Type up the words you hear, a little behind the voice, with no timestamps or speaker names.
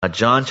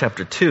John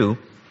chapter 2.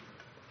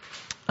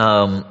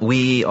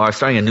 We are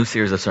starting a new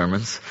series of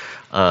sermons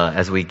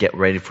as we get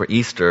ready for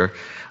Easter.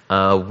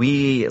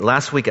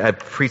 Last week I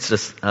preached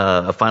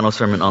a final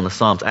sermon on the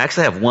Psalms. I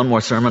actually have one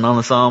more sermon on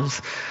the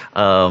Psalms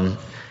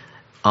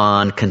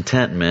on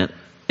contentment.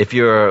 If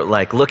you're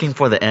looking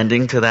for the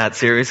ending to that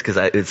series, because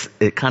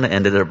it kind of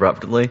ended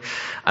abruptly,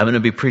 I'm going to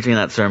be preaching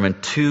that sermon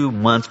 2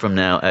 months from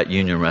now at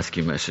Union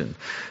Rescue Mission.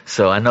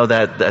 So I know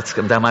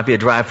that might be a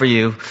drive for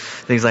you,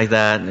 things like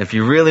that. If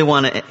you really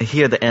want to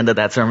hear the end of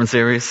that sermon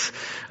series,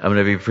 I'm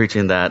going to be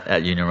preaching that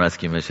at Union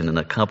Rescue Mission in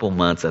a couple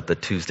months at the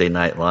Tuesday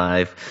Night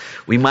Live.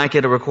 We might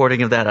get a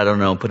recording of that. I don't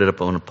know. Put it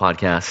up on a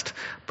podcast.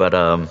 But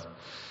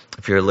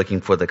if you're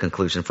looking for the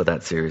conclusion for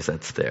that series,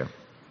 that's there.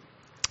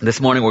 This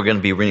morning we're going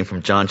to be reading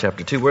from John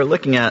chapter 2. We're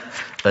looking at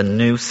a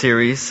new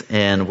series,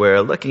 and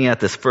we're looking at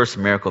this first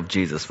miracle of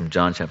Jesus from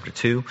John chapter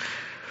 2,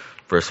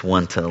 verse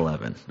 1 to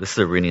 11. This is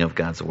the reading of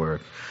God's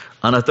Word.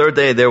 On the third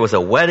day there was a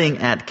wedding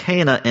at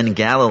Cana in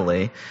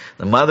Galilee.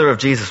 The mother of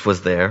Jesus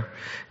was there.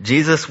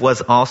 Jesus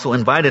was also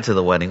invited to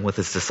the wedding with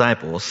his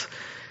disciples.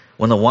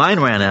 When the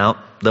wine ran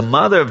out, the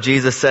mother of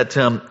Jesus said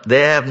to him,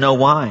 "They have no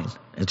wine."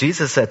 And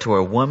Jesus said to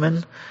her,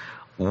 "Woman,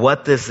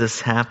 what does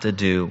this have to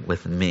do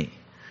with me?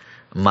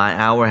 My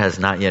hour has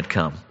not yet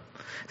come."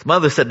 His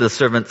mother said to the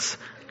servants,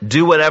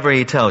 "Do whatever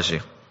he tells you."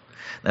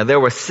 Now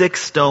there were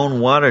 6 stone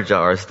water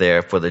jars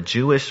there for the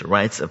Jewish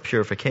rites of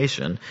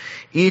purification,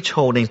 each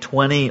holding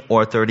 20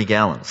 or 30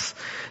 gallons.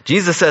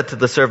 Jesus said to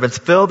the servants,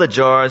 "Fill the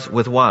jars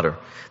with water."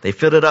 They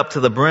filled it up to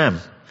the brim.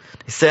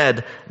 He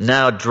said,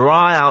 "Now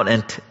draw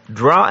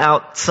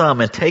out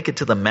some and take it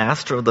to the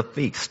master of the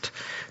feast."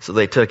 So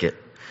they took it.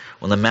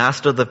 When the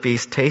master of the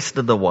feast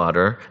tasted the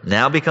water,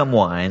 now become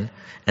wine,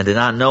 and did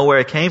not know where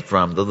it came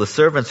from, though the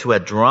servants who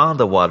had drawn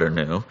the water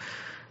knew,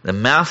 the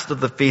master of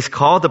the feast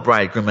called the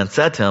bridegroom and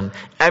said to him,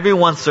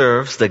 "Everyone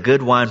serves the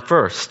good wine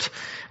first.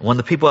 And when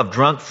the people have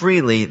drunk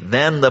freely,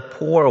 then the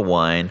poor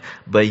wine,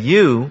 but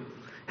you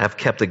have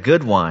kept the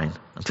good wine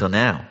until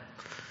now."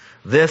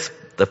 This,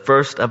 the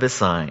first of his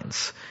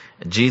signs,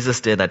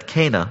 Jesus did at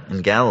Cana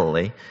in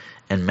Galilee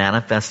and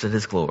manifested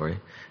his glory,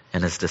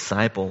 and his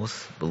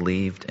disciples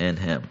believed in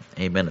him.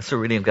 Amen. It's a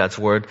reading of God's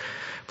Word.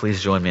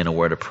 Please join me in a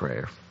word of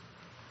prayer.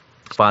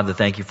 Father,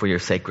 thank you for your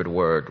sacred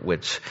word,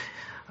 which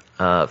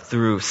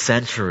through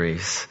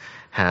centuries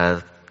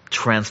has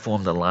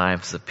transformed the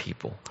lives of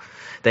people.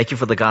 Thank you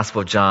for the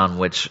Gospel of John,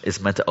 which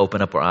is meant to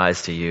open up our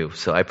eyes to you.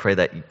 So I pray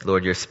that,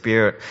 Lord, your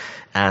Spirit,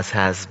 as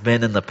has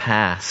been in the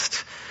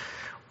past,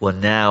 will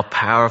now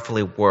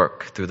powerfully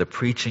work through the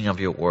preaching of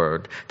your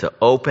word to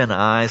open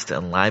eyes, to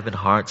enliven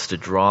hearts, to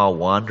draw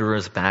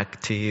wanderers back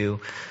to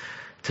you,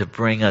 to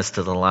bring us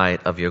to the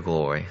light of your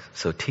glory.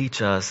 So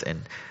teach us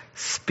and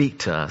speak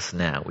to us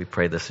now. We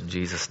pray this in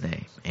Jesus'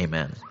 name.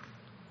 Amen.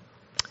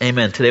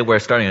 Amen. Today we're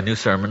starting a new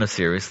sermon, a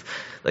series,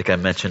 like I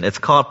mentioned. It's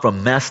called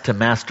From Mess to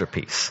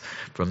Masterpiece.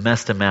 From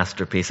Mess to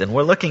Masterpiece. And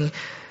we're looking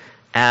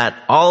at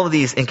all of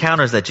these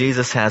encounters that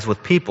Jesus has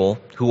with people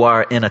who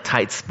are in a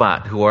tight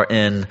spot,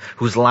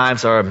 whose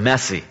lives are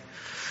messy,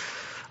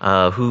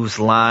 whose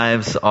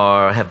lives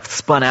have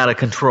spun out of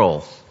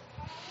control,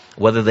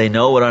 whether they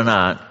know it or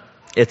not.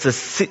 It's a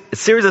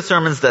series of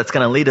sermons that's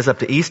going to lead us up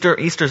to Easter.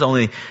 Easter's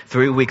only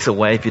 3 weeks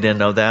away, if you didn't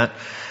know that.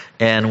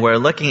 And we're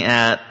looking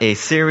at a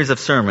series of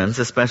sermons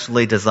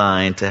especially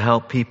designed to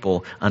help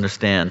people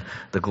understand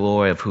the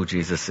glory of who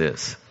Jesus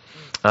is.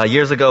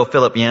 Years ago,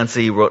 Philip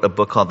Yancey wrote a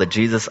book called The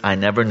Jesus I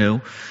Never Knew.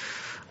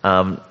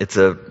 It's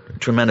a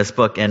tremendous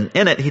book. And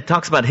in it, he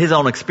talks about his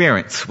own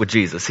experience with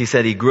Jesus. He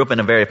said he grew up in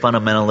a very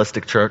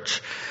fundamentalistic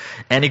church.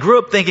 And he grew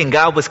up thinking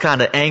God was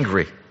kind of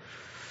angry.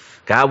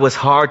 God was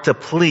hard to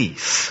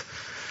please.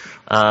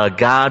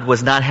 God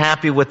was not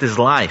happy with his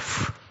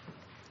life.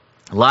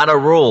 A lot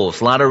of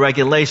rules, a lot of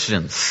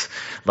regulations,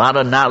 a lot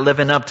of not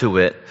living up to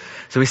it.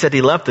 So he said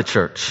he left the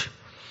church.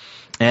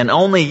 And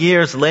only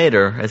years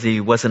later, as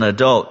he was an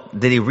adult,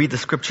 did he read the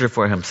scripture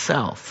for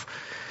himself.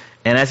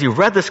 And as he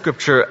read the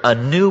scripture, a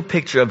new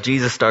picture of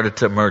Jesus started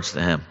to emerge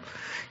to him.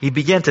 He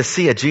began to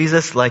see a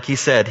Jesus, like he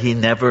said, he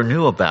never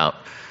knew about.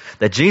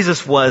 That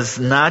Jesus was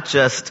not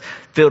just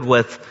filled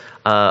with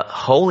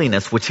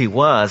holiness, which he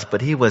was,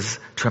 but he was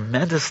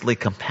tremendously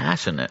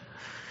compassionate.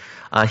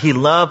 He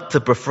loved to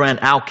befriend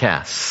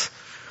outcasts,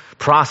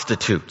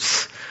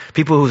 prostitutes,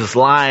 people whose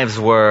lives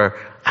were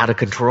out of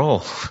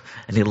control.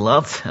 And he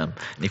loved them,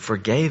 and he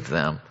forgave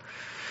them.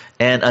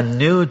 And a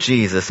new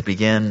Jesus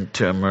began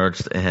to emerge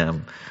to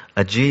him,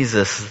 a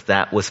Jesus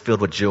that was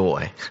filled with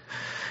joy.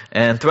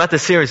 And throughout the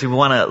series, we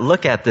want to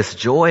look at this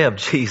joy of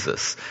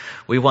Jesus.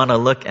 We want to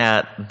look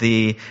at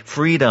the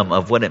freedom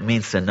of what it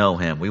means to know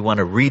him. We want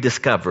to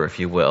rediscover, if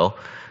you will,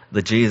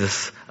 the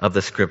Jesus of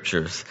the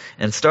scriptures.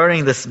 And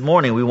starting this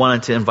morning, we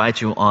wanted to invite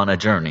you on a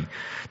journey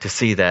to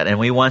see that. And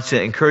we want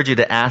to encourage you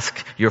to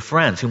ask your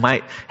friends who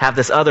might have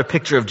this other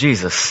picture of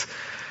Jesus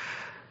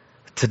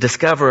to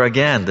discover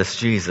again this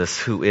Jesus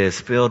who is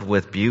filled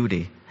with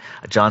beauty.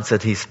 John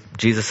said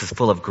Jesus is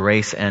full of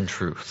grace and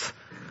truth.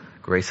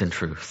 Grace and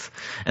truth.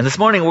 And this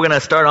morning we're going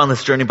to start on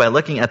this journey by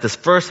looking at this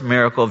first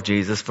miracle of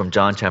Jesus from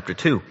John chapter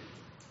 2.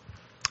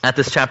 At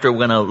this chapter we're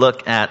going to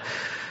look at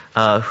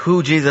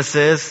who Jesus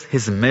is,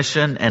 his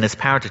mission, and his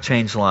power to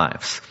change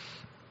lives.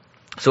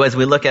 So as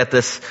we look at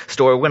this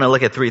story, we're going to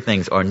look at three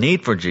things: our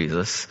need for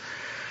Jesus,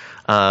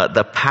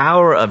 the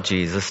power of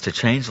Jesus to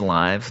change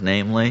lives,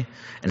 namely,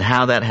 and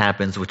how that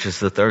happens, which is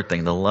the third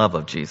thing, the love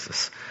of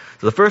Jesus.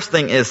 So the first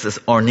thing is this,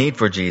 our need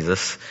for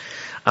Jesus.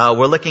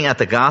 We're looking at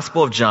the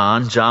Gospel of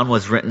John. John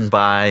was written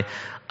by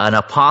an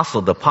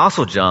apostle, the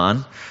Apostle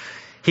John.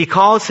 He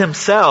calls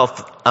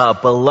himself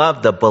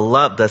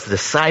the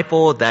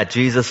disciple that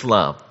Jesus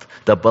loved.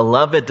 The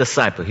beloved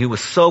disciple. He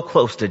was so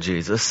close to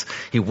Jesus.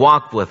 He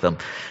walked with him,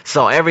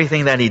 saw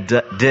everything that he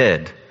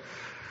did.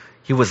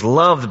 He was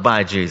loved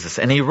by Jesus.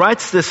 And he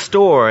writes this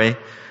story,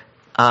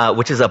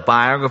 which is a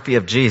biography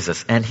of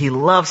Jesus. And he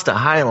loves to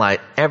highlight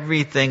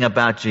everything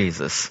about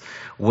Jesus,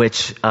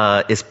 which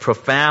is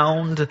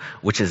profound,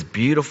 which is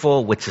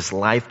beautiful, which is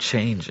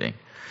life-changing.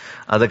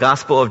 The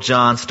Gospel of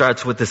John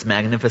starts with this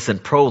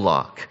magnificent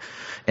prologue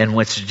in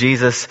which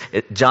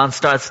John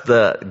starts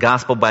the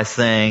Gospel by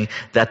saying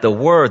that the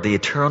Word, the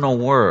eternal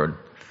Word,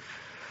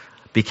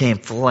 became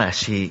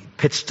flesh. He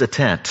pitched a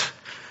tent.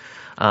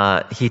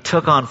 He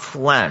took on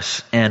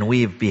flesh, and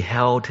we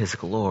beheld his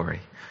glory.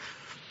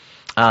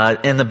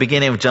 In the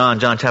beginning of John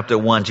chapter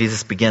 1,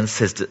 Jesus begins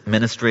his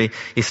ministry.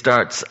 He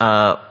starts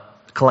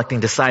collecting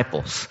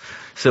disciples.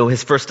 So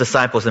his first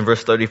disciples in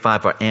verse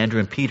 35 are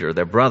Andrew and Peter,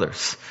 their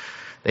brothers.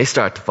 They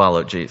start to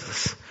follow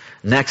Jesus.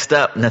 Next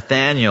up,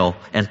 Nathanael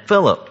and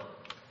Philip.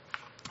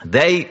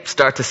 They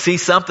start to see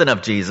something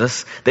of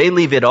Jesus. They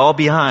leave it all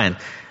behind.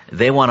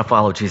 They want to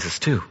follow Jesus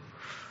too.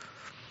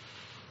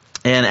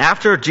 And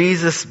after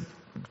Jesus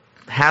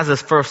has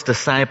his first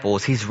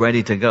disciples, he's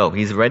ready to go.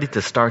 He's ready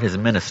to start his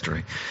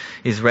ministry.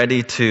 He's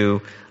ready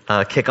to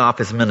kick off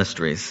his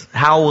ministries.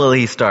 How will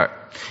he start?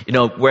 You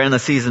know, we're in a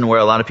season where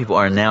a lot of people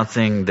are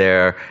announcing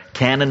their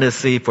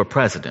candidacy for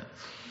president.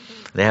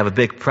 They have a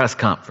big press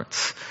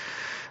conference.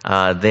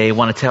 They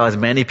want to tell as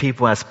many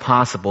people as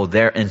possible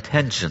their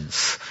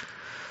intentions.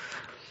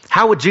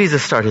 How would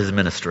Jesus start his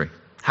ministry?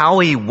 How will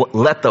he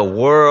let the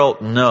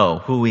world know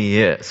who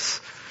he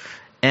is?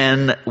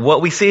 And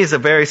what we see is a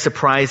very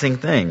surprising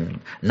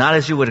thing. Not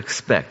as you would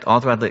expect. All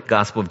throughout the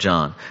Gospel of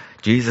John,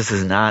 Jesus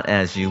is not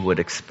as you would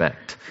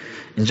expect.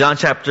 In John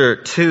chapter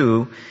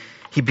 2,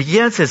 he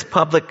begins his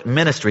public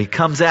ministry. He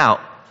comes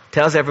out,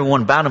 tells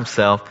everyone about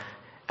himself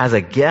as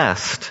a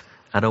guest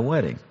at a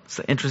wedding. It's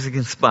an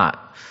interesting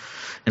spot.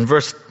 In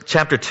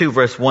chapter 2,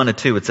 verse 1 to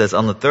 2, it says,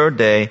 "On the third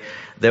day,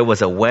 there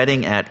was a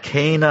wedding at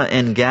Cana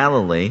in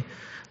Galilee.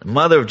 The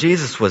mother of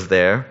Jesus was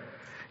there.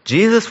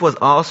 Jesus was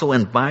also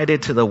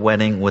invited to the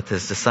wedding with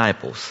his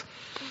disciples."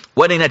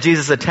 Wedding that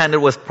Jesus attended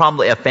was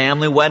probably a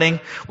family wedding.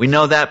 We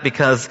know that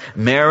because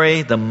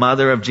Mary, the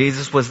mother of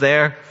Jesus, was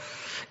there.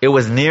 It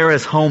was near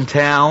his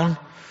hometown.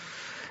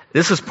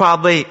 This was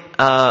probably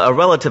a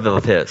relative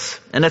of his.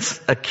 And it's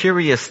a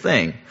curious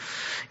thing.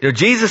 You know,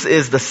 Jesus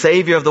is the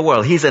Savior of the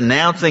world. He's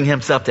announcing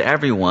himself to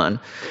everyone.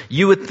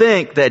 You would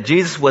think that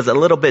Jesus was a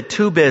little bit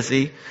too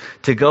busy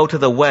to go to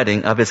the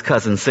wedding of his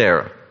cousin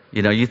Sarah.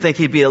 You know, you think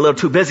he'd be a little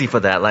too busy for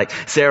that. Like,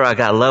 Sarah, I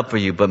got love for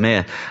you, but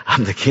man,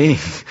 I'm the king.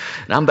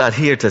 And I'm about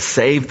here to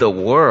save the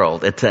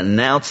world and to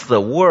announce the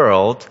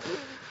world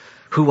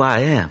who I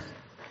am.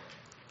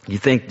 You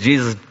think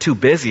Jesus is too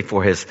busy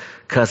for his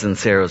cousin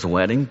Sarah's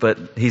wedding, but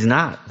he's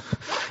not.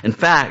 In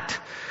fact,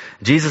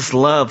 Jesus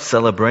loved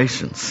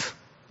celebrations.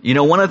 You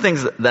know, one of the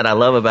things that I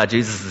love about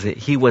Jesus is that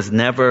he was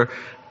never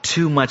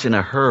too much in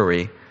a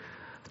hurry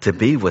to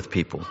be with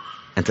people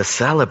and to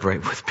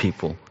celebrate with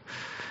people.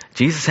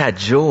 Jesus had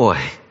joy.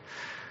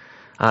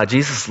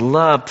 Jesus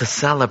loved to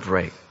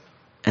celebrate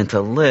and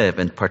to live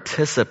and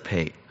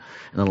participate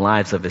in the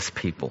lives of his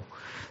people.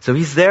 So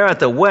he's there at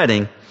the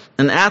wedding,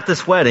 and at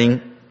this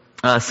wedding,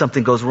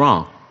 something goes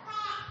wrong.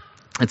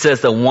 It says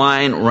the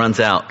wine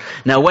runs out.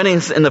 Now,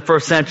 weddings in the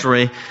first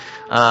century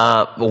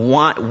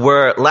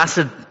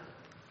lasted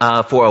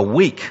for a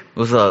week.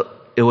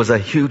 It was a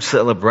huge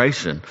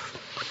celebration.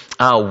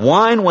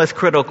 Wine was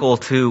critical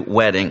to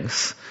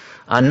weddings.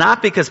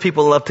 Not because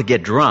people love to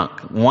get drunk.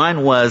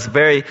 Wine was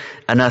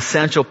an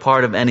essential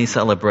part of any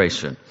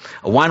celebration.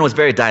 Wine was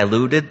very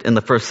diluted in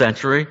the first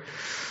century.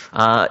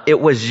 It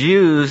was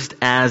used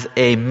as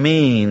a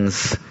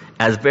means,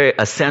 as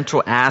a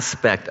central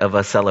aspect of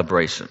a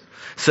celebration.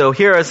 So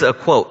here is a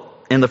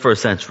quote in the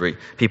first century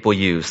people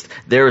used.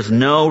 "There is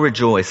no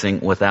rejoicing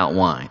without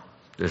wine."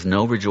 There's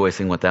no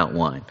rejoicing without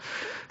wine.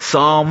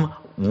 Psalm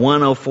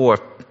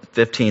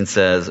 104:15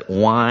 says,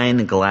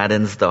 "Wine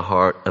gladdens the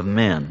heart of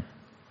man."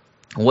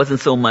 It wasn't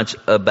so much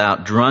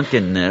about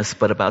drunkenness,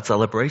 but about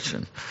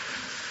celebration.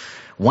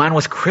 Wine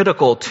was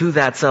critical to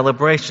that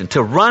celebration.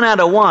 To run out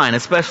of wine,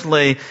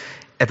 especially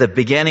at the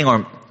beginning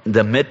or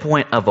the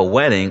midpoint of a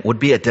wedding, would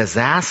be a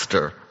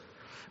disaster.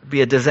 It'd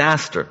be a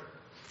disaster.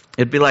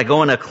 It'd be like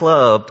going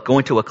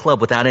to a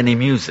club without any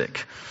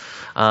music.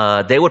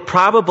 They would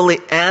probably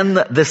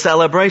end the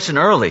celebration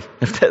early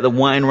if the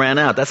wine ran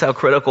out. That's how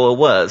critical it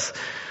was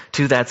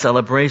to that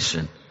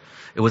celebration.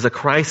 It was a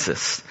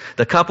crisis.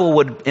 The couple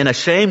would, in a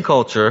shame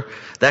culture,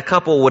 that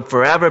couple would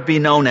forever be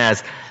known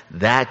as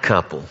that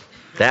couple.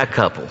 That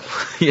couple.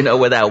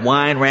 Where that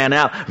wine ran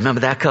out.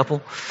 Remember that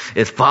couple?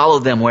 It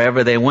followed them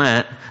wherever they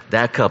went.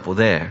 That couple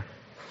there.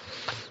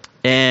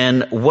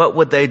 And what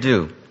would they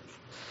do?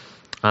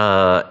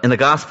 In the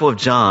Gospel of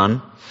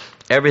John,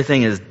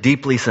 everything is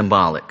deeply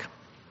symbolic.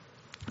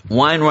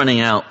 Wine running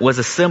out was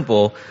a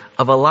symbol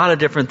of a lot of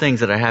different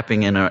things that are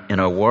happening in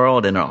our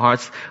world, in our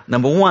hearts.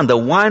 Number one, the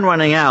wine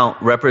running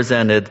out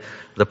represented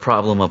the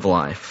problem of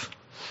life.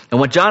 And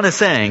what John is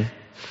saying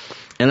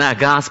in that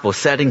gospel,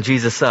 setting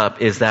Jesus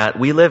up, is that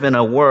we live in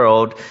a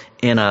world,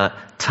 in a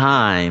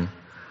time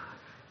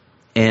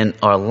in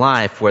our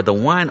life where the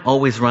wine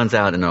always runs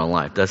out in our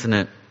life, doesn't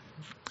it?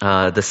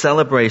 The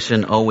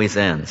celebration always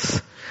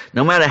ends.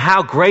 No matter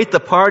how great the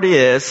party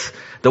is,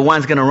 the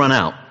wine's going to run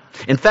out.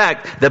 In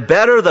fact, the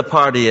better the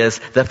party is,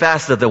 the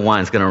faster the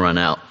wine's going to run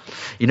out.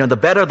 The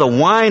better the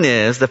wine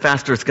is, the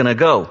faster it's going to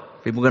go.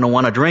 People are going to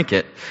want to drink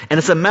it. And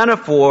it's a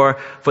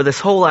metaphor for this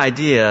whole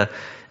idea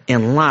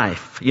in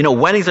life.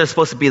 Weddings are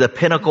supposed to be the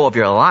pinnacle of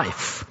your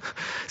life.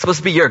 It's supposed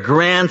to be your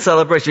grand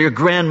celebration, your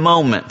grand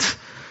moment.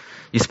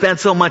 You spend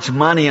so much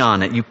money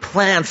on it. You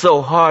plan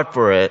so hard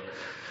for it.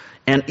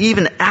 And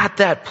even at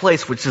that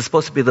place, which is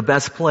supposed to be the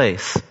best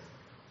place,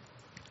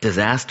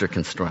 disaster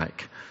can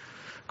strike.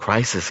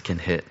 Crisis can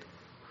hit.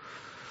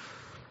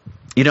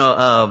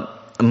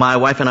 My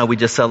wife and I, we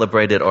just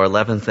celebrated our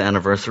 11th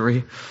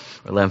anniversary,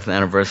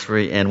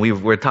 and we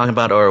were talking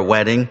about our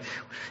wedding.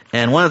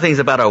 And one of the things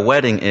about our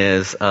wedding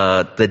is,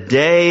 the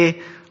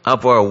day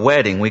of our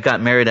wedding, we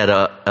got married at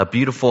a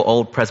beautiful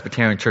old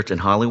Presbyterian church in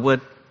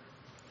Hollywood.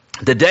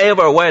 The day of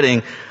our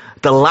wedding,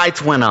 the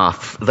lights went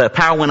off. The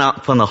power went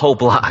out from the whole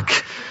block.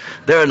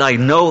 There are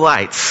no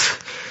lights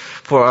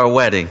for our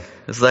wedding.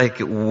 It's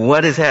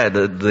what is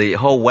that? The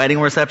whole wedding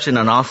reception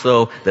and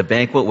also the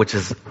banquet, which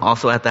is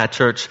also at that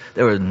church,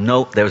 there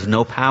was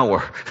no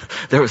power.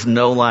 There was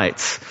no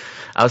lights.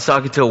 I was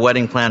talking to a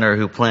wedding planner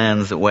who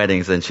plans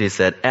weddings, and she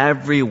said,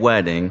 every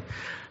wedding,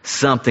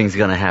 something's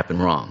going to happen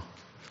wrong.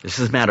 It's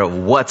just a matter of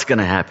what's going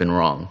to happen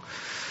wrong.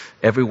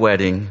 Every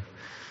wedding,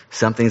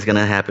 something's going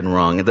to happen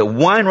wrong. The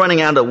wine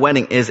running out of the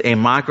wedding is a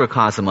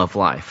microcosm of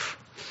life.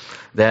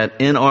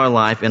 That in our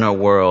life, in our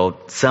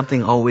world,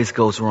 something always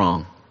goes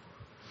wrong.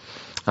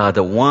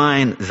 The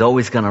wine is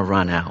always going to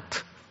run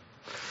out.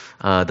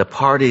 The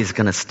party is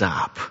going to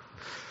stop.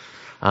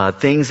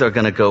 Things are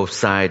going to go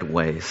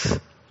sideways.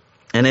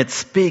 And it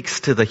speaks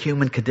to the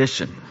human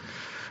condition,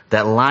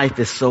 that life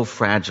is so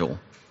fragile,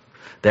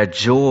 that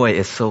joy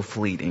is so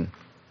fleeting.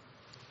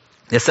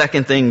 The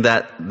second thing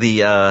that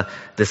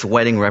this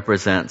wedding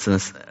represents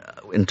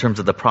in terms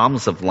of the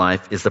problems of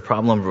life is the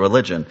problem of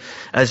religion.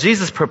 As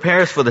Jesus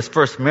prepares for this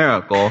first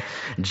miracle,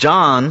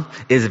 John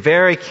is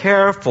very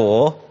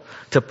careful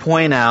to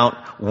point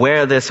out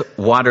where this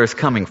water is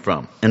coming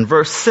from. In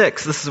verse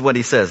 6, this is what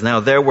he says.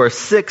 Now there were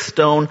 6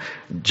 stone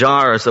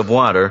jars of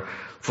water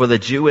for the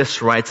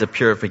Jewish rites of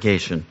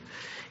purification,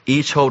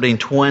 each holding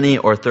 20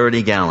 or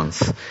 30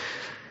 gallons.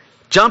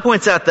 John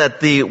points out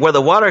that where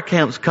the water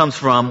comes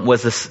from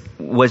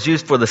was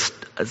used for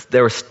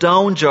there were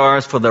stone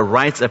jars for the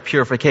rites of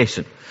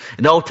purification.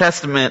 In the Old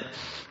Testament,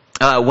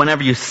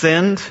 whenever you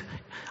sinned,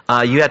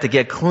 you had to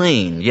get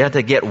clean. You had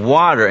to get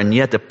water, and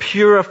you had to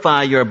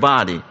purify your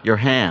body, your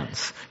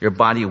hands, your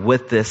body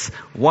with this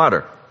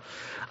water.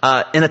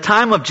 In the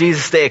time of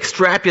Jesus, they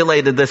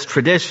extrapolated this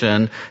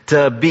tradition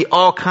to be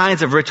all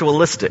kinds of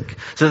ritualistic.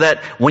 So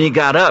that when you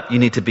got up, you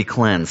need to be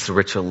cleansed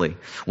ritually.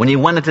 When you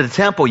went into the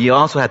temple, you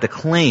also had to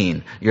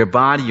clean your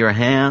body, your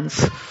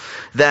hands.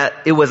 That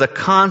it was a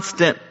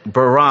constant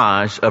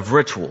barrage of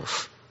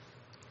rituals.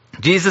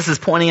 Jesus is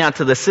pointing out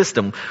to the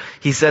system.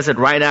 He says it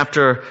right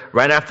after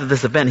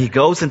this event. He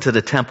goes into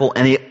the temple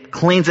and he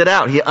cleans it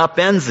out. He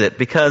upends it,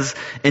 because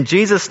in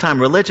Jesus'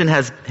 time, religion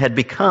had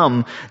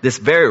become this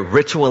very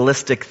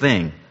ritualistic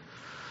thing,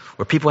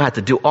 where people had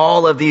to do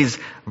all of these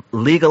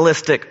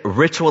legalistic,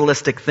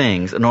 ritualistic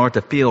things in order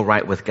to feel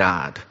right with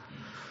God.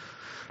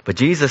 But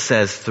Jesus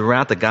says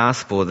throughout the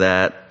gospel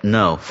that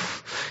no,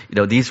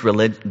 these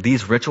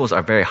rituals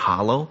are very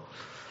hollow.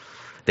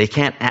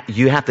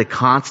 You have to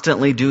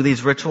constantly do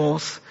these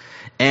rituals.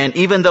 And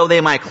even though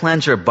they might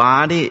cleanse your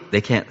body, they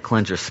can't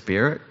cleanse your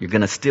spirit. You're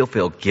going to still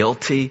feel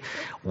guilty,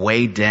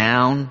 weighed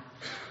down.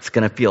 It's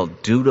going to feel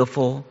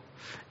dutiful.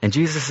 And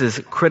Jesus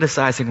is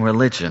criticizing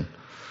religion.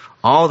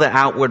 All the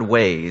outward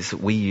ways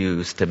we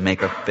use to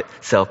make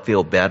ourselves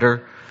feel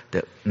better,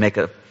 to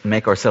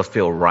make ourselves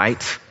feel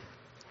right.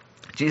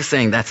 Jesus is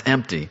saying that's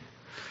empty.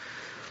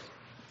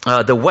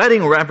 The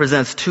wedding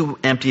represents 2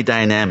 empty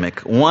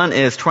dynamic. One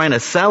is trying to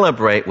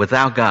celebrate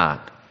without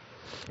God.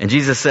 And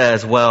Jesus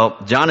says,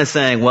 John is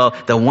saying,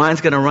 the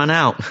wine's going to run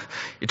out.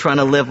 You're trying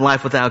to live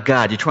life without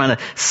God. You're trying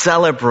to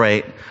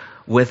celebrate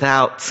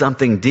without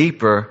something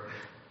deeper.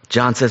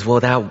 John says,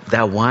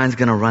 that wine's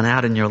going to run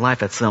out in your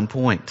life at some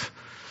point.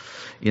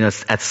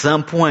 At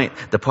some point,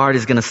 the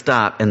party's going to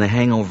stop and the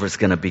hangover is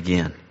going to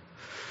begin.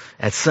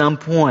 at some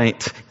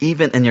point,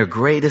 even in your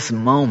greatest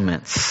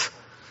moments,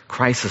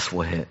 crisis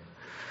will hit.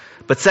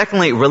 But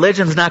secondly,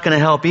 religion's not going to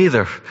help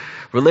either.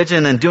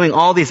 Religion and doing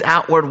all these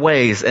outward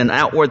ways and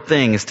outward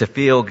things to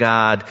feel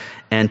God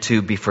and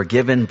to be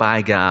forgiven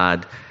by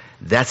God,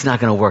 that's not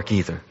going to work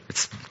either.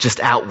 It's just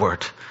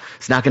outward.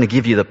 It's not going to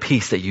give you the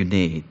peace that you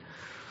need.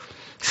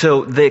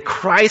 So the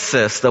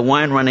crisis, the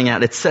wine running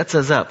out, it sets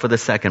us up for the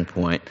second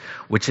point,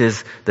 which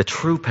is the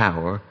true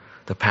power,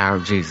 the power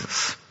of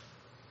Jesus.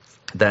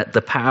 That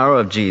the power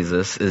of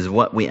Jesus is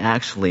what we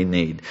actually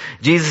need.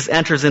 Jesus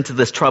enters into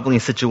this troubling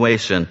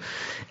situation,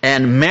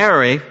 and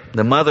Mary,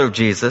 the mother of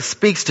Jesus,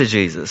 speaks to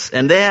Jesus,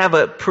 and they have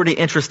a pretty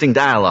interesting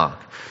dialogue.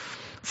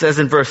 It says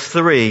in verse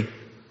 3,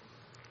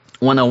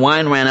 when the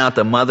wine ran out,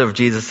 the mother of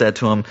Jesus said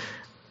to him,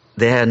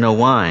 they had no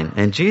wine.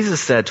 And Jesus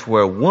said to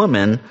her,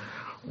 woman,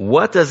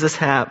 what does this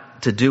have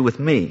to do with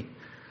me?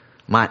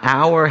 My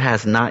hour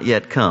has not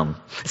yet come.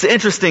 It's an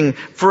interesting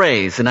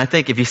phrase, and I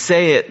think if you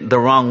say it the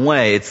wrong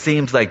way, it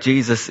seems like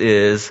Jesus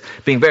is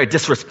being very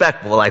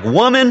disrespectful, like,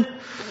 woman?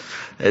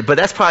 But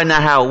that's probably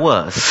not how it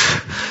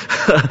was.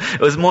 It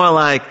was more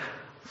like,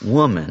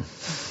 woman.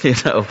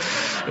 It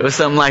was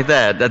something like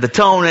that. The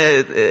tone,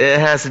 it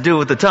has to do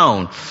with the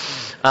tone.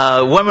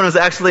 Woman was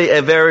actually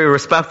a very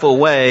respectful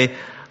way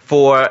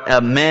for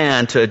a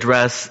man to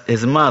address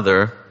his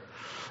mother,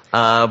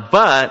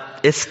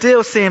 but it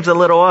still seems a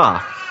little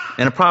off.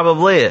 And it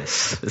probably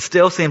is. It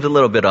still seems a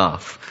little bit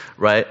off,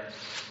 right?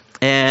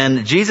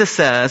 And Jesus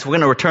says, we're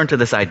going to return to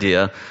this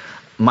idea,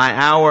 my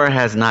hour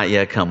has not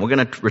yet come. We're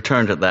going to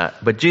return to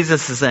that. But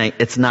Jesus is saying,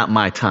 it's not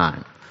my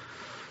time.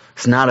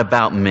 It's not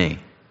about me.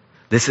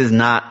 This is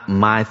not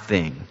my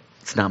thing.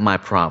 It's not my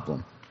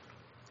problem.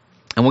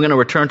 And we're going to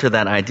return to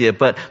that idea.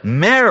 But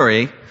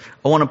Mary,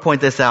 I want to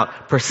point this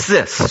out,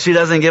 persists. She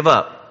doesn't give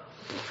up.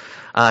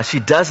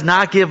 She does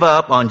not give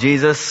up on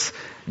Jesus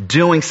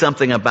doing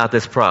something about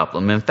this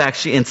problem. In fact,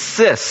 she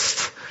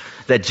insists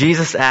that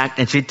Jesus act,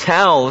 and she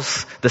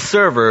tells the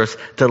servers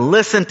to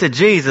listen to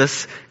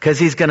Jesus because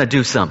he's going to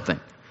do something.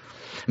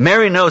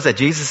 Mary knows that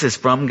Jesus is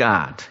from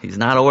God. He's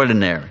not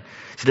ordinary.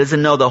 She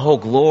doesn't know the whole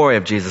glory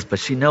of Jesus, but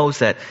she knows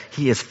that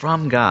he is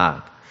from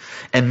God.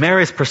 And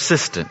Mary is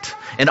persistent.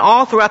 And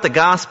all throughout the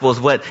Gospels,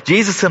 what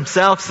Jesus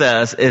himself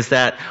says is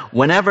that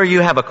whenever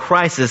you have a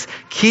crisis,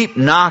 keep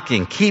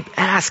knocking, keep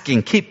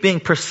asking, keep being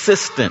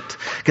persistent,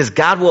 because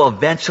God will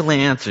eventually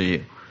answer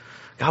you.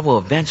 God will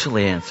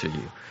eventually answer you.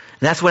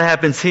 And that's what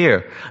happens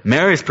here.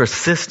 Mary is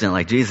persistent,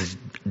 like, Jesus,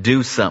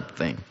 do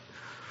something.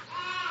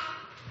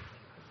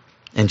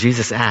 And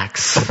Jesus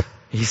acts.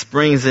 He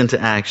springs into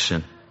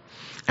action.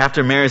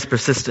 After Mary is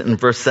persistent in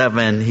verse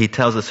 7, he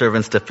tells the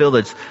servants to fill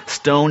the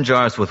stone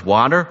jars with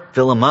water,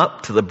 fill them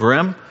up to the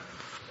brim.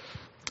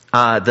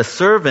 The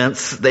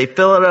servants, they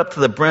fill it up to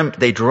the brim,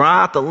 they draw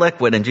out the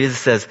liquid, and Jesus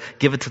says,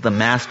 give it to the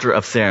master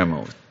of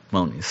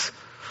ceremonies.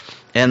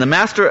 And the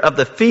master of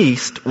the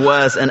feast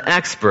was an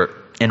expert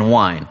in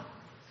wine.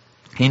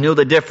 He knew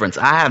the difference.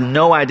 I have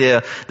no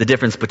idea the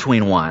difference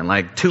between wine.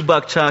 Like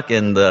 $2 Chuck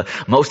and the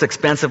most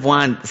expensive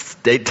wine,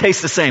 they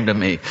taste the same to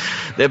me.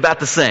 They're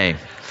about the same.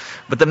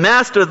 But the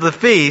master of the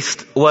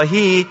feast, well,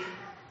 he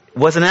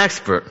was an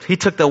expert. He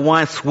took the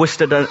wine, swished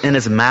it in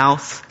his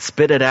mouth,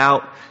 spit it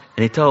out,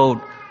 and he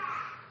told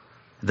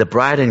the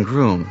bride and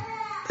groom,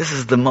 this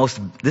is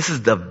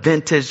the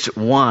vintage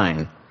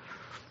wine.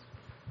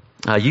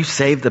 You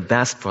saved the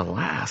best for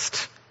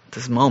last.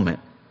 This moment.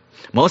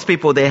 Most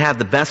people, they have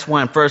the best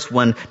wine first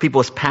when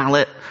people's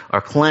palate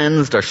are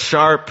cleansed or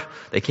sharp.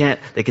 They can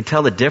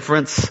tell the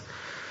difference.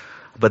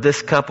 But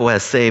this couple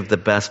has saved the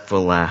best for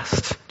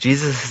last.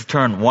 Jesus has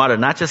turned water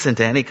not just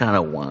into any kind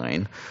of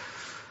wine,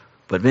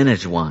 but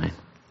vintage wine.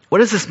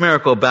 What is this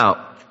miracle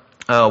about?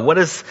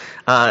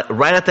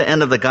 Right at the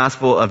end of the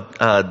gospel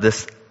of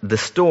this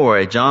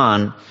story,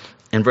 John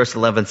in verse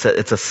 11 said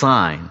it's a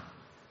sign.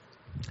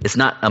 It's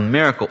not a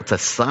miracle, it's a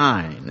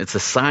sign. It's a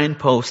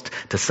signpost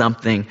to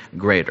something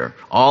greater.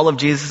 All of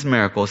Jesus'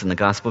 miracles in the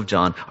Gospel of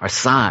John are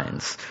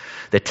signs.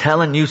 They're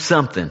telling you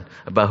something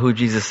about who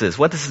Jesus is.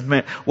 What does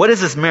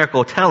this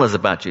miracle tell us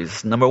about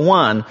Jesus? Number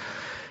one,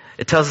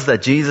 it tells us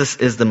that Jesus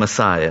is the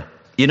Messiah.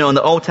 In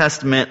the Old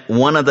Testament,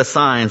 one of the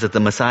signs that the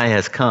Messiah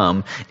has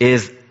come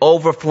is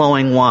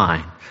overflowing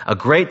wine. A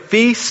great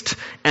feast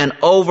and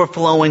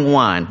overflowing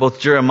wine. Both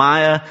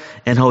Jeremiah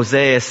and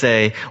Hosea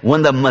say,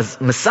 when the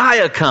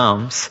Messiah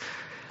comes,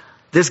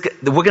 we're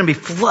going to be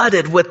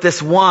flooded with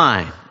this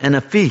wine and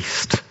a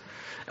feast.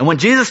 And when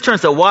Jesus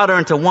turns the water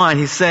into wine,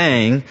 he's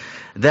saying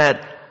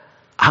that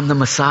I'm the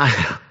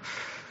Messiah.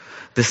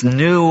 This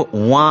new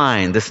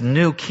wine, this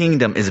new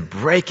kingdom is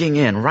breaking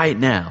in right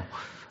now.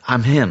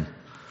 I'm him.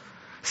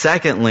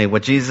 Secondly,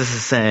 what Jesus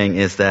is saying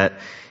is that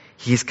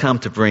he's come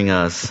to bring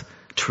us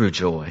true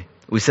joy.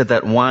 We said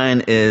that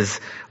wine is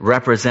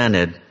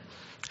represented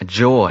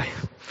joy.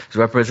 It's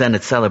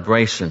represented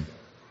celebration.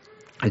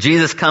 And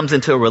Jesus comes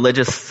into a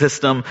religious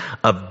system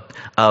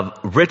of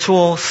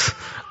rituals,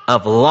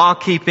 of law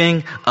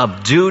keeping,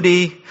 of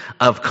duty,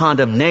 of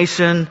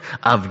condemnation,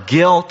 of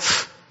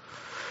guilt.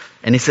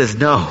 And he says,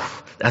 no,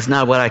 That's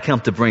not what I come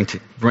to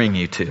bring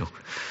you to.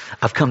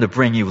 I've come to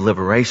bring you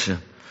liberation.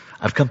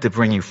 I've come to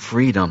bring you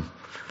freedom.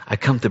 I've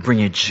come to bring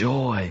you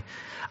joy.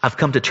 I've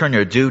come to turn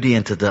your duty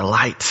into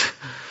delight.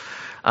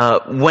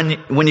 When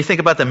you think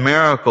about the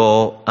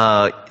miracle,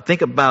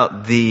 think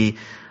about the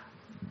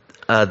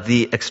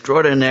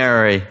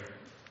extraordinary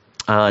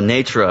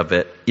nature of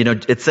it. You know,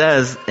 it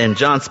says, and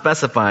John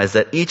specifies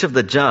that each of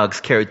the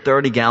jugs carried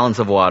 30 gallons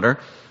of water.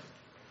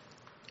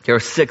 There are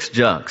 6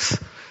 jugs.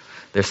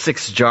 There's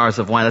 6 jars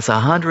of wine. That's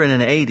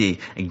 180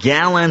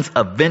 gallons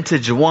of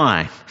vintage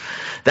wine.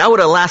 That would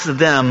have lasted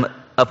them,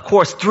 of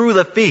course, through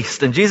the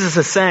feast. And Jesus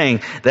is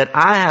saying that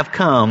I have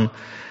come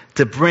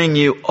to bring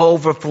you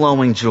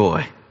overflowing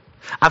joy.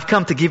 I've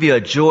come to give you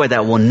a joy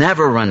that will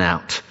never run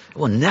out. It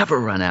will never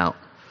run out.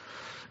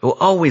 It will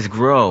always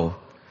grow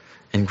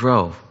and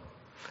grow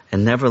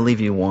and never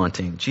leave you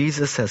wanting.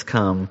 Jesus has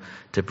come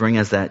to bring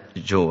us that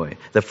joy.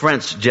 The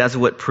French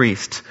Jesuit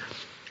priest,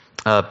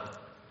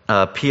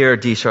 Pierre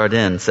de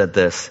Chardin, said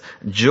this: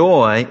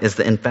 joy is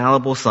the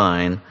infallible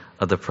sign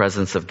of the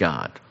presence of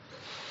God.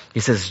 He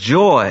says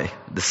joy,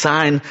 the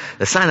sign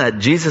that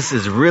Jesus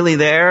is really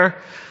there,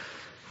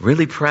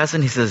 really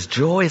present. He says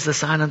joy is the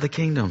sign of the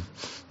kingdom.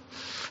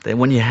 That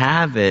when you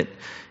have it,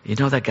 you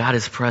know that God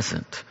is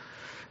present.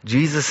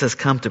 Jesus has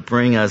come to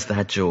bring us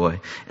that joy.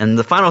 And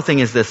the final thing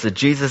is this, that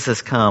Jesus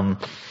has come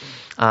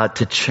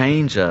to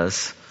change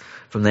us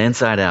from the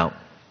inside out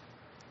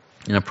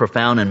in a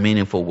profound and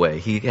meaningful way.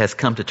 He has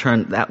come to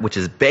turn that which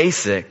is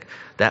basic,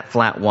 that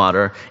flat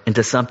water,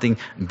 into something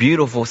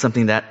beautiful,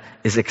 something that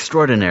is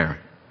extraordinary.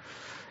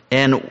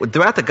 And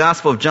throughout the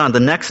Gospel of John, the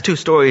next 2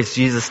 stories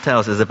Jesus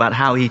tells is about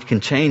how he can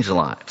change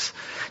lives.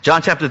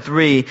 John chapter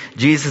 3,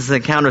 Jesus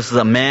encounters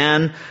a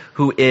man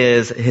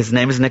his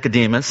name is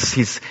Nicodemus.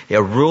 He's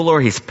a ruler,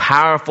 he's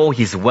powerful,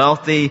 he's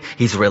wealthy,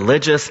 he's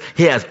religious,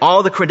 he has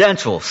all the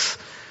credentials.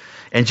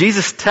 And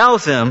Jesus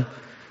tells him,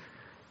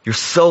 you're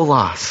so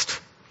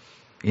lost.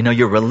 You know,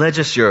 you're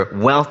religious, you're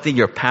wealthy,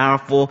 you're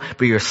powerful,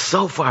 but you're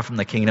so far from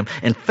the kingdom.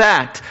 In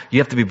fact, you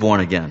have to be born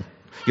again.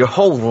 Your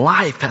whole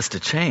life has to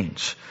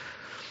change.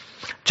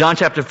 John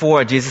chapter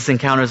 4, Jesus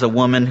encounters a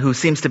woman who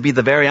seems to be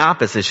the very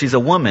opposite. She's a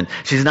woman.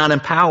 She's not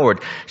empowered.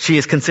 She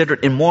is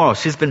considered immoral.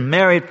 She's been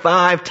married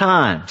 5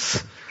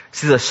 times.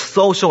 She's a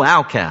social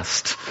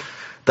outcast.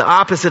 The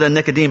opposite of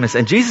Nicodemus.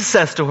 And Jesus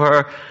says to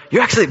her,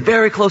 you're actually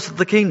very close to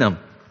the kingdom.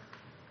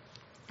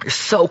 You're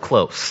so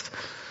close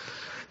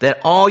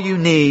that all you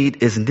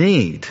need is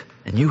need.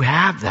 And you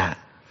have that.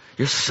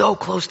 You're so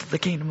close to the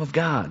kingdom of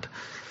God.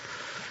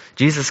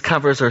 Jesus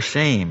covers her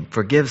shame,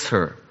 forgives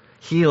her,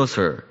 heals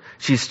her.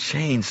 She's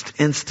changed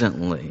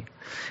instantly.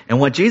 And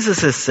what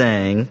Jesus is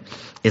saying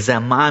is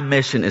that my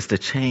mission is to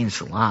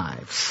change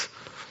lives.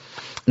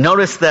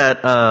 Notice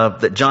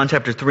that John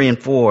chapter 3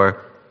 and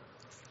 4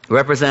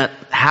 represent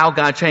how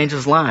God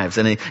changes lives.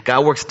 And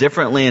God works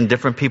differently in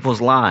different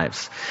people's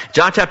lives.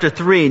 John chapter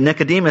 3,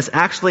 Nicodemus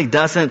actually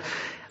doesn't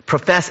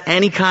profess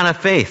any kind of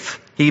faith.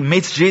 He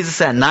meets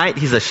Jesus at night.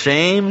 He's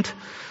ashamed.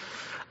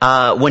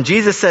 When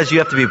Jesus says you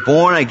have to be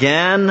born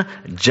again,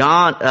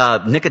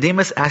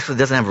 Nicodemus actually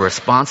doesn't have a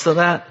response to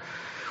that.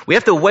 We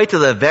have to wait to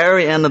the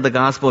very end of the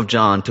Gospel of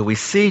John till we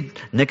see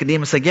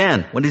Nicodemus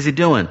again. What is he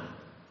doing?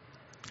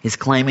 He's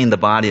claiming the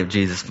body of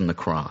Jesus from the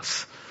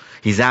cross.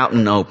 He's out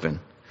and open.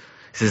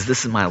 He says,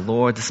 this is my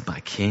Lord, this is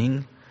my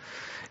King.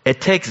 It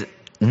takes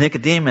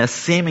Nicodemus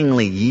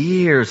seemingly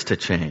years to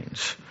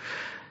change.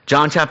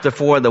 John chapter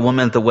 4, the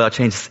woman at the well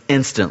changes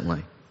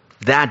instantly.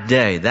 That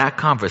day, that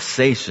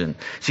conversation,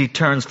 she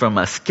turns from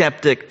a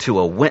skeptic to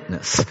a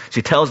witness.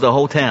 She tells the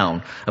whole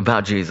town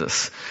about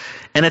Jesus.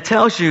 And it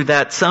tells you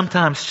that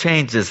sometimes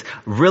change is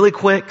really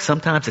quick,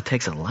 sometimes it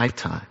takes a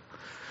lifetime.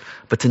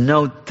 But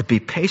to be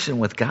patient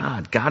with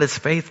God. God is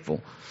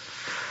faithful.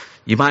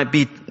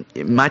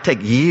 It might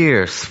take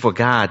years for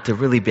God to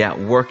really be at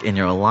work in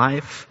your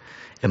life.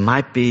 It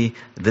might be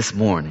this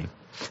morning.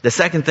 The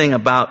second thing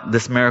about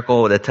this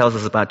miracle that tells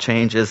us about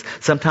change is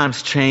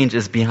sometimes change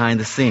is behind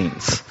the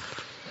scenes.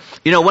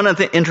 You know, one of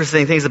the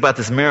interesting things about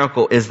this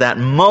miracle is that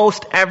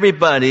most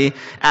everybody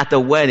at the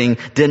wedding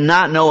did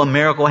not know a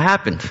miracle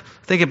happened.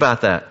 Think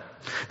about that.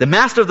 The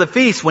master of the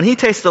feast, when he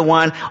tastes the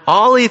wine,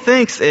 all he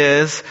thinks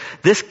is,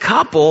 this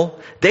couple,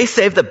 they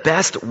saved the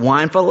best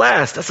wine for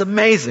last. That's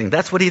amazing.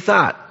 That's what he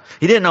thought.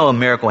 He didn't know a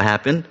miracle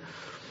happened.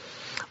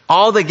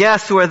 All the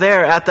guests who were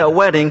there at the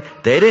wedding,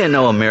 they didn't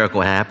know a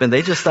miracle happened.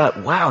 They just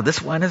thought, wow,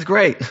 this wine is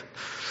great.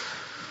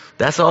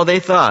 That's all they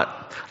thought.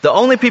 The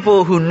only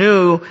people who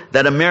knew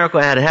that a miracle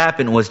had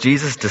happened was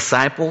Jesus'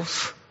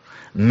 disciples,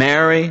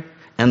 Mary,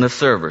 and the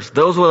servers.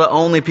 Those were the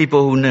only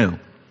people who knew.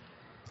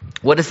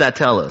 What does that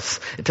tell us?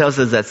 It tells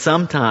us that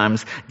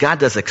sometimes God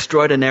does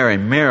extraordinary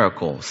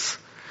miracles,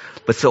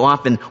 but so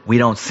often we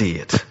don't see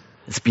it.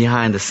 It's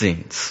behind the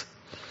scenes.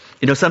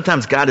 You know,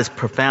 sometimes God is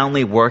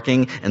profoundly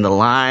working in the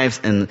lives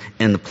and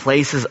in the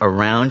places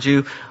around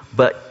you,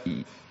 but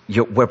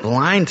we're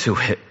blind to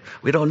it.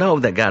 We don't know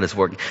that God is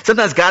working.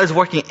 Sometimes God is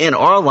working in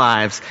our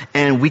lives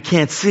and we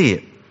can't see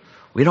it.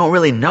 We don't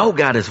really know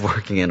God is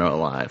working in our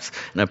lives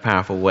in a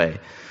powerful way.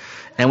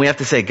 And we have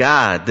to say,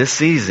 God, this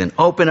season,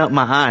 open up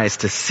my eyes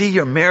to see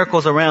your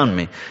miracles around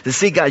me. To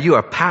see, God, you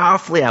are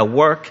powerfully at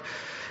work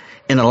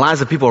in the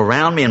lives of people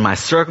around me, in my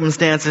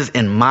circumstances,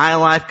 in my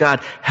life. God,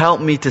 help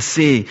me to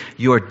see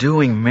you are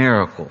doing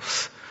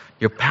miracles.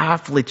 You're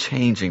powerfully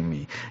changing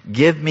me.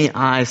 Give me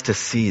eyes to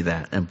see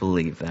that and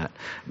believe that.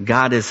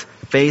 God is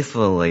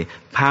faithfully,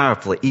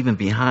 powerfully, even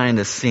behind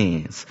the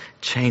scenes,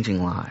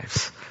 changing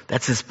lives.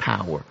 That's his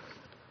power.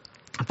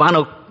 The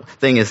final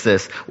thing is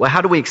this. Well,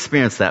 how do we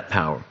experience that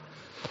power?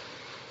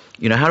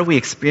 How do we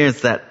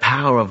experience that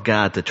power of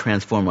God to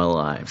transform our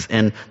lives?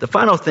 And the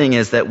final thing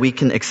is that we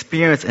can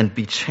experience and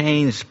be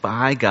changed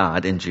by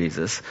God in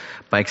Jesus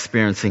by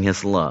experiencing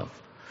his love.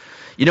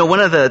 One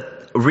of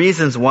the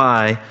reasons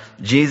why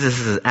Jesus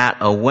is at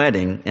a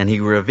wedding and he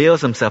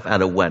reveals himself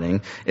at a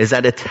wedding is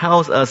that it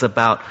tells us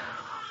about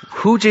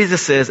who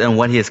Jesus is and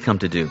what he has come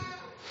to do.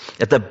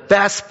 That the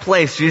best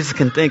place Jesus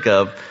can think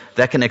of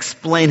that can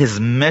explain his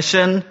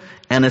mission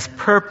and his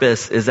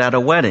purpose is at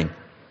a wedding.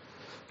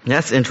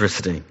 That's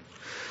interesting.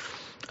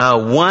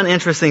 One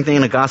interesting thing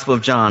in the Gospel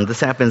of John, this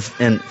happens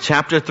in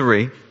chapter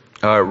 3,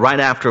 right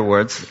after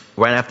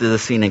the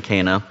scene in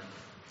Cana.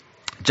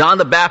 John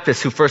the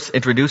Baptist, who first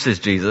introduces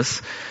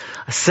Jesus,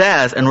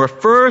 says and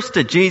refers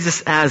to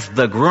Jesus as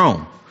the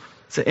groom.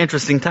 It's an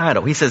interesting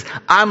title. He says,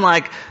 I'm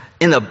like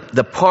in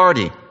the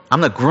party.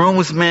 I'm the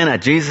groomsman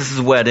at Jesus'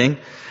 wedding.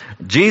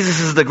 Jesus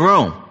is the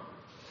groom.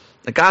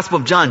 The Gospel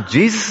of John,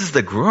 Jesus is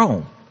the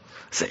groom.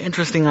 It's an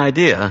interesting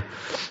idea.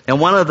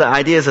 And one of the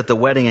ideas at the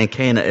wedding in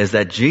Cana is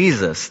that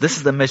Jesus, this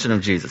is the mission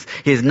of Jesus.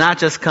 He has not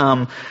just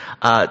come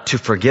to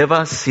forgive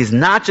us. He's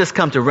not just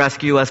come to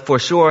rescue us. For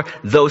sure,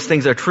 those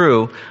things are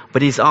true.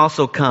 But he's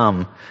also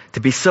come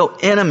to be so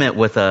intimate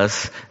with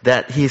us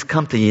that he's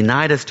come to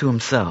unite us to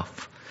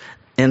himself.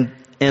 In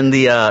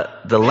the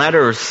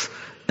letters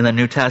in the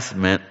New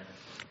Testament,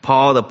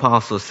 Paul the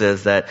Apostle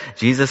says that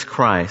Jesus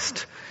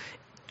Christ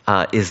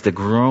is the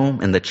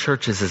groom and the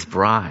church is his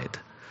bride.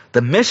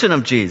 The mission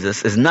of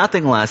Jesus is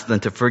nothing less than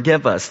to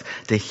forgive us,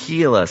 to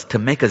heal us, to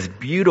make us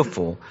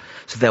beautiful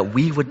so that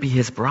we would be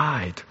his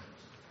bride.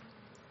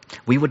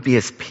 We would be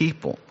his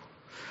people.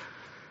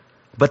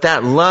 But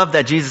that love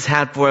that Jesus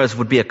had for us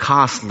would be a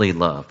costly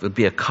love. It would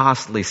be a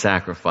costly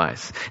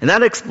sacrifice. And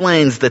that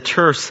explains the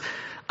terse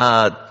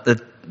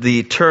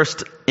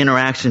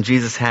interaction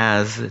Jesus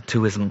has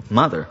to his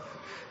mother.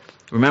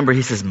 Remember,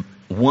 he says,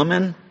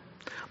 "Woman,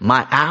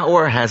 my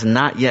hour has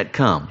not yet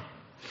come."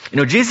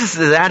 Jesus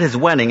is at his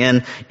wedding,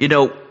 and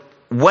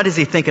what does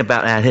he think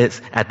about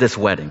at this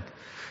wedding?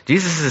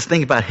 Jesus is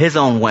thinking about his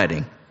own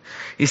wedding.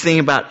 He's thinking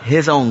about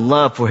his own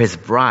love for his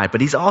bride, but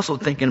he's also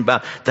thinking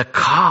about the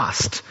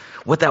cost,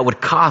 what that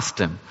would cost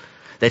him,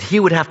 that he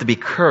would have to be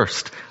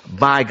cursed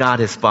by God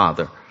his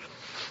Father.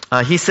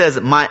 He says,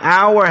 "My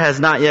hour has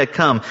not yet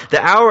come."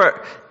 The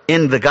hour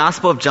in the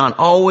Gospel of John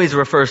always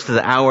refers to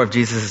the hour of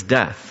Jesus'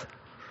 death.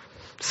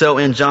 So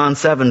in John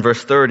 7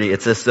 verse 30,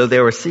 it says, "So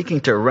they were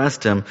seeking to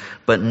arrest him,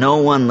 but no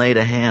one laid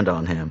a hand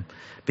on him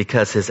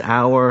because his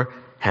hour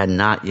had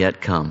not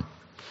yet come."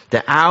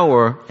 The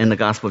hour in the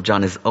Gospel of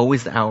John is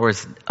always the hour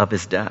of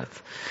his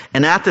death.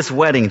 And at this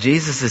wedding,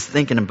 Jesus is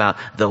thinking about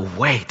the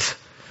weight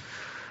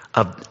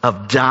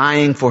of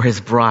dying for his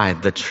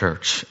bride, the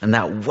church. And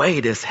that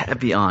weight is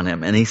heavy on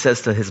him. And he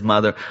says to his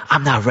mother,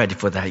 "I'm not ready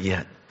for that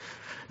yet.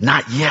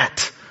 Not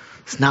yet.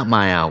 It's not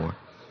my hour."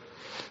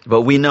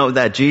 But we know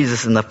that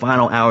Jesus in the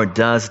final hour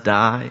does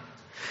die.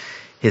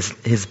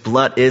 His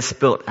blood is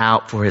spilt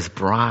out for his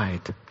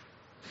bride.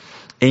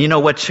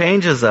 And what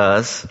changes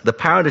us, the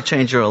power to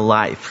change your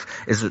life,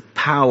 is the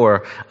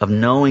power of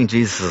knowing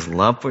Jesus'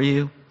 love for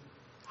you,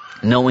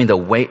 knowing the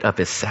weight of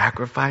his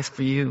sacrifice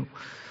for you.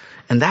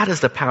 And that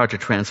is the power to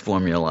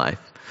transform your life.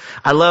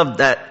 I love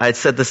that I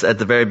said this at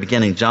the very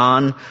beginning.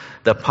 John,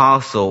 the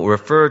apostle,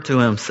 referred to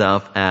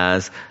himself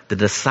as the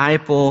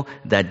disciple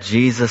that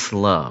Jesus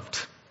loved.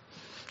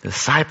 The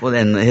disciple,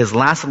 and his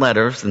last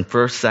letters in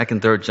 1st,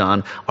 2nd, 3rd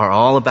John are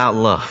all about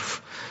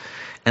love.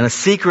 And the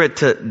secret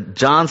to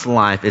John's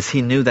life is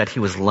he knew that he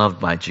was loved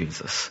by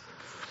Jesus.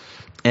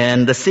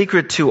 And the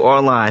secret to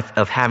our life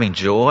of having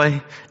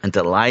joy and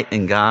delight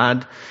in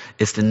God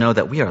is to know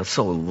that we are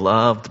so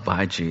loved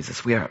by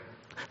Jesus. We are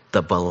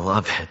the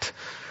beloved.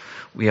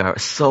 We are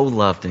so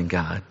loved in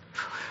God.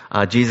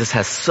 Jesus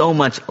has so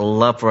much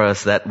love for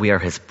us that we are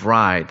his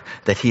bride,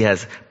 that he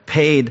has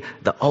paid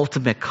the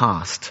ultimate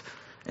cost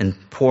in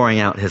pouring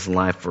out his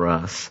life for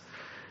us.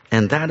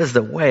 And that is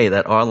the way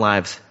that our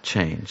lives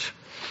change.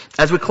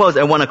 As we close,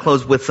 I want to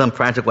close with some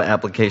practical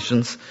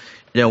applications.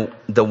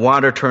 The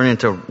water turned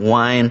into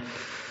wine.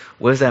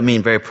 What does that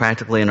mean very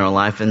practically in our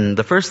life? And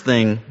the first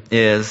thing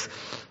is,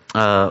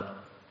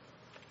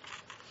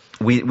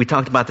 we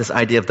talked about this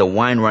idea of the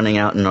wine running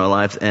out in our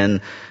lives.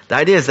 And the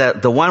idea is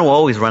that the wine will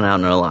always run out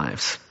in our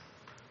lives.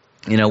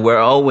 We're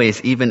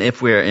always, even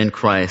if we're in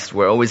Christ,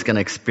 we're always going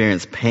to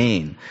experience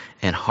pain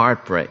and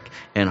heartbreak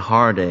and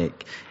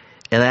heartache.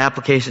 And the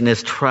application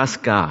is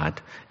trust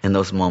God in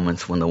those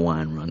moments when the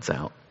wine runs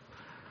out.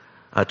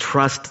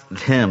 Trust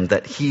him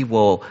that he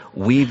will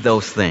weave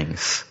those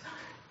things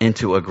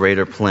into a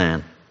greater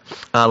plan.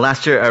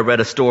 Last year I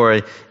read a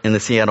story in the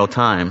Seattle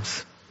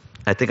Times.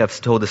 I think I've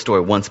told this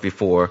story once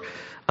before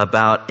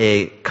about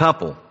a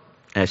couple.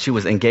 She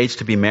was engaged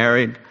to be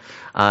married.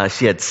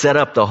 She had set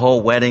up the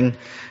whole wedding.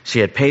 She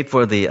had paid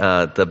for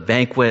the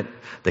banquet,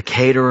 the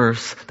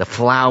caterers, the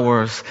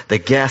flowers, the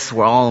guests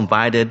were all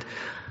invited.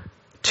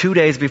 2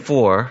 days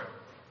before,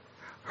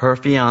 her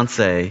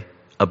fiancé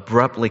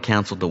abruptly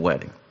canceled the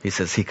wedding. He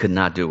says he could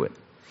not do it.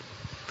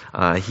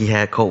 He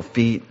had cold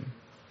feet.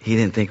 He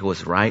didn't think it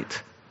was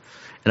right.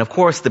 And of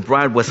course, the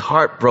bride was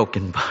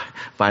heartbroken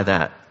by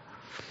that.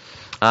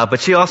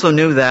 But she also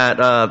knew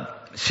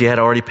that she had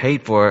already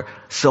paid for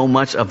so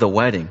much of the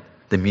wedding.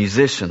 The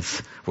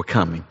musicians were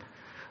coming.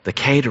 The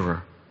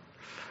caterer.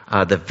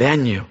 The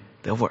venue.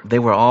 They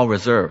were all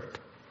reserved.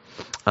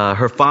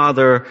 Her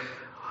father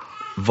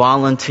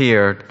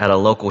volunteered at a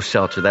local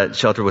shelter. That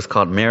shelter was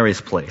called Mary's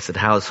Place. It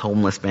housed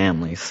homeless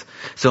families.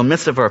 So in the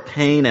midst of her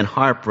pain and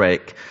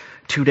heartbreak,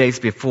 2 days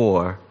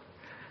before,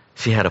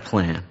 she had a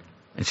plan.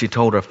 And she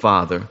told her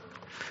father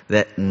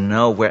that,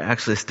 no, we're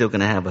actually still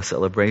going to have a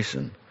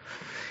celebration.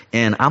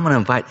 And I'm going to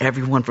invite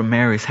everyone from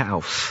Mary's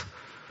house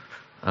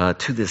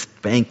to this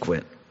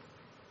banquet.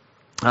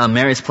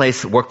 Mary's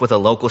Place worked with a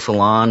local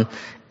salon,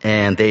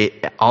 and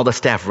all the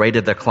staff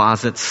raided their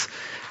closets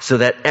so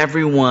that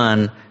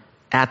everyone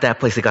at that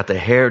place, they got their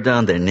hair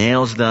done, their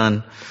nails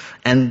done.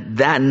 And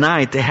that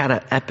night, they had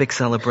an epic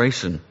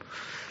celebration.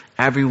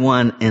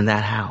 Everyone in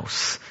that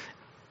house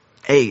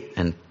ate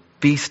and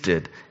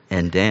feasted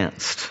and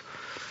danced.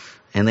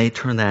 And they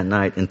turned that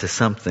night into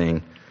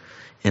something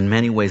in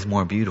many ways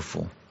more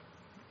beautiful.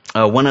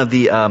 One of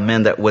the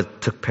men that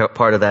took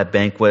part of that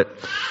banquet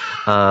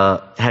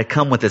had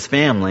come with his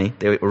family.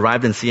 They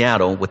arrived in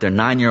Seattle with their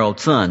 9-year-old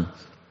son.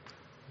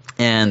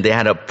 And they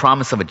had a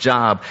promise of a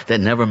job that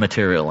never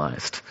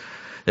materialized.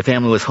 The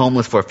family was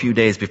homeless for a few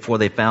days before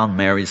they found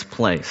Mary's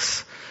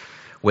Place,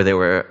 where they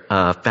were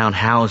found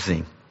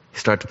housing. They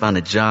started to find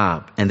a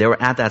job. And they were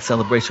at that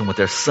celebration with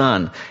their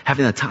son,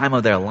 having the time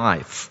of their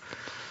life.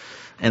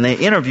 And they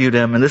interviewed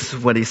him, and this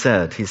is what he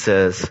said. He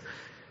says,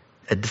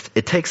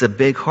 it takes a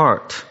big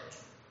heart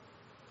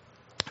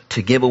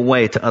to give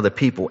away to other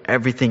people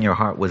everything your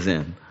heart was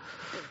in.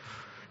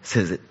 He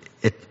says,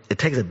 it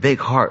takes a big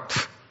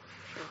heart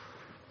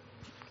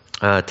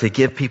to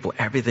give people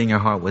everything your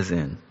heart was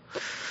in.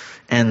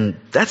 And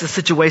that's a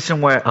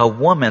situation where a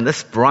woman,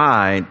 this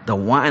bride, the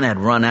wine had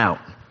run out.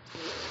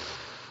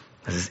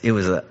 It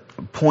was a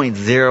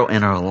 0.0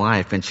 in her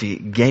life, and she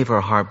gave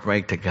her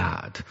heartbreak to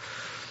God.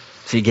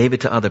 She gave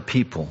it to other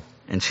people,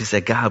 and she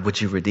said, God,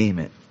 would you redeem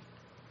it?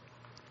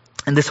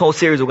 In this whole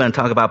series, we're going to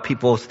talk about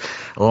people's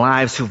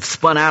lives who've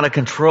spun out of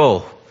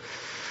control.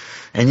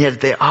 And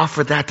yet they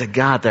offered that to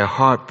God, their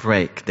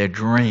heartbreak, their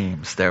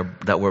dreams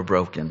that were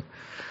broken.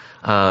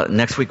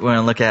 Next week, we're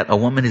going to look at a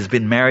woman who's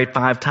been married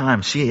 5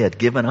 times. She had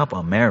given up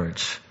on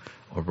marriage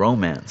or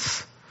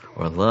romance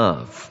or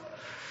love.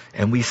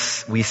 And we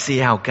see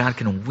how God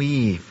can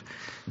weave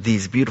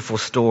these beautiful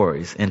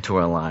stories into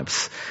our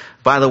lives.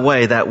 By the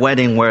way, that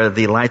wedding where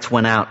the lights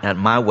went out at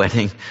my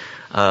wedding,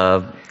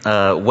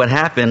 what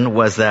happened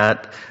was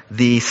that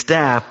the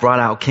staff brought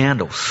out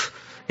candles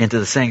into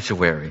the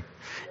sanctuary.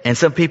 And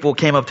some people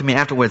came up to me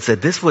afterwards and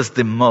said, this was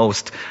the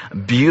most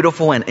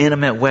beautiful and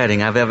intimate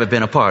wedding I've ever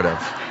been a part of.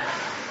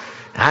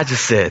 I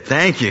just said,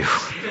 thank you.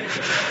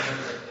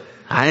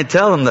 I didn't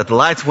tell them that the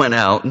lights went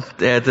out.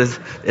 They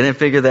didn't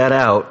figure that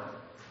out.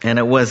 And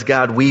it was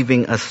God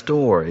weaving a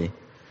story.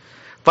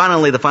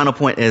 Finally, the final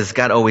point is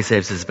God always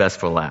saves his best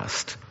for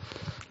last.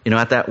 You know,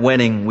 at that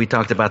wedding, we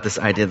talked about this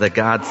idea that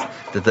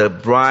the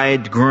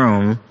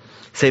bridegroom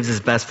saves his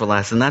best for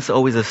last. And that's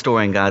always a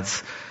story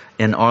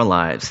in our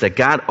lives, that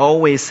God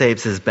always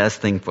saves his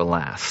best thing for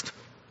last.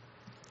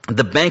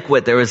 The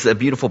banquet, there is a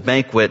beautiful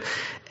banquet,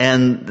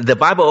 and the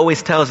Bible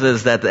always tells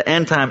us that the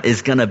end time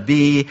is going to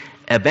be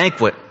a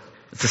banquet.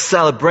 It's a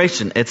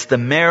celebration. It's the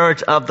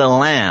marriage of the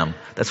Lamb.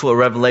 That's what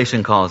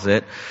Revelation calls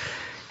it.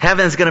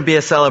 Heaven's going to be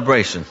a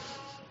celebration.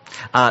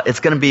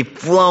 It's going to be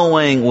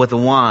flowing with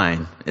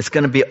wine. It's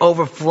going to be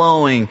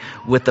overflowing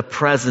with the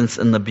presence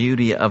and the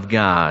beauty of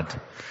God.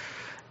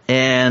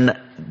 And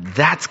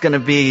that's going to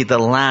be the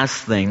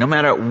last thing. No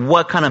matter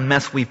what kind of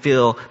mess we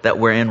feel that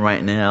we're in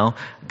right now,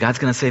 God's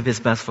going to save his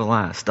best for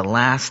last. The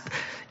last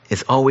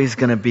is always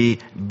going to be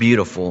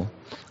beautiful.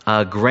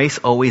 Grace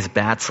always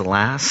bats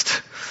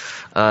last.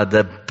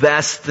 The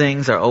best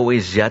things are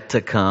always yet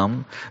to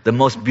come. The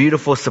most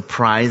beautiful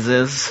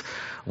surprises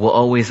will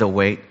always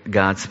await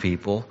God's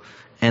people.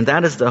 And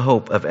that is the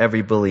hope of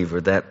every believer,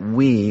 that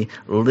we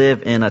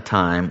live in a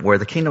time where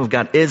the kingdom of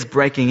God is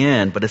breaking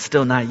in, but it's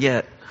still not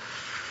yet.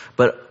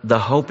 But the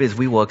hope is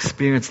we will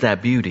experience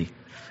that beauty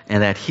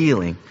and that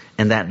healing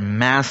and that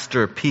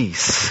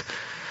masterpiece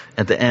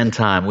at the end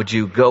time. Would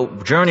you go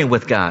journey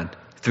with God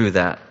through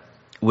that?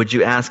 Would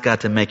you ask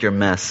God to make your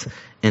mess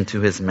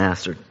into his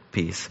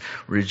masterpiece?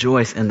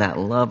 Rejoice in that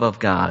love of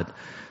God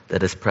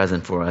that is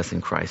present for us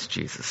in Christ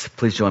Jesus.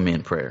 Please join me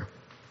in prayer.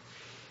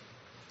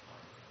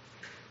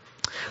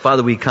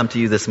 Father, we come to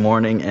you this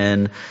morning,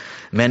 and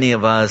many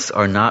of us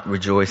are not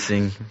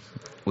rejoicing.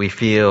 We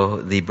feel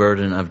the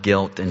burden of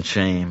guilt and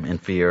shame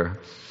and fear.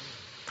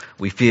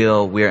 We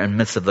feel we're in the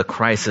midst of the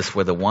crisis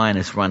where the wine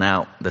has run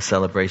out, the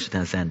celebration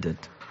has ended.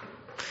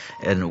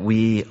 And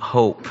we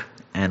hope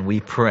and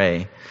we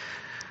pray,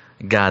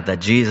 God,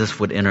 that Jesus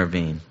would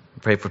intervene.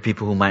 Pray for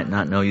people who might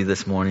not know you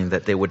this morning,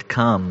 that they would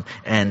come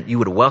and you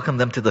would welcome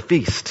them to the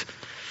feast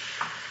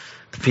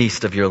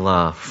of your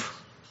love,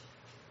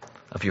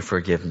 of your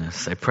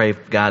forgiveness. I pray,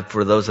 God,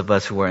 for those of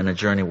us who are in a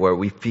journey where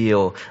we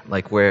feel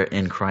like we're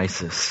in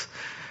crisis,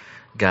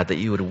 God, that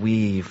you would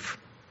weave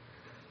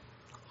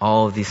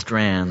all of these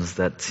strands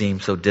that seem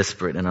so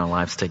disparate in our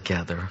lives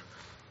together.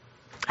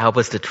 Help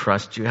us to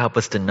trust you. Help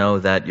us to know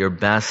that your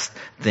best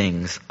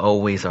things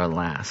always are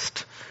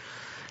last.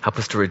 Help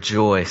us to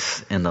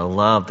rejoice in the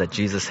love that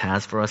Jesus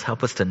has for us.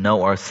 Help us to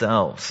know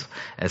ourselves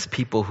as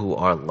people who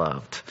are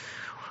loved.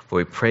 For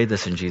we pray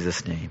this in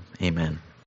Jesus' name. Amen.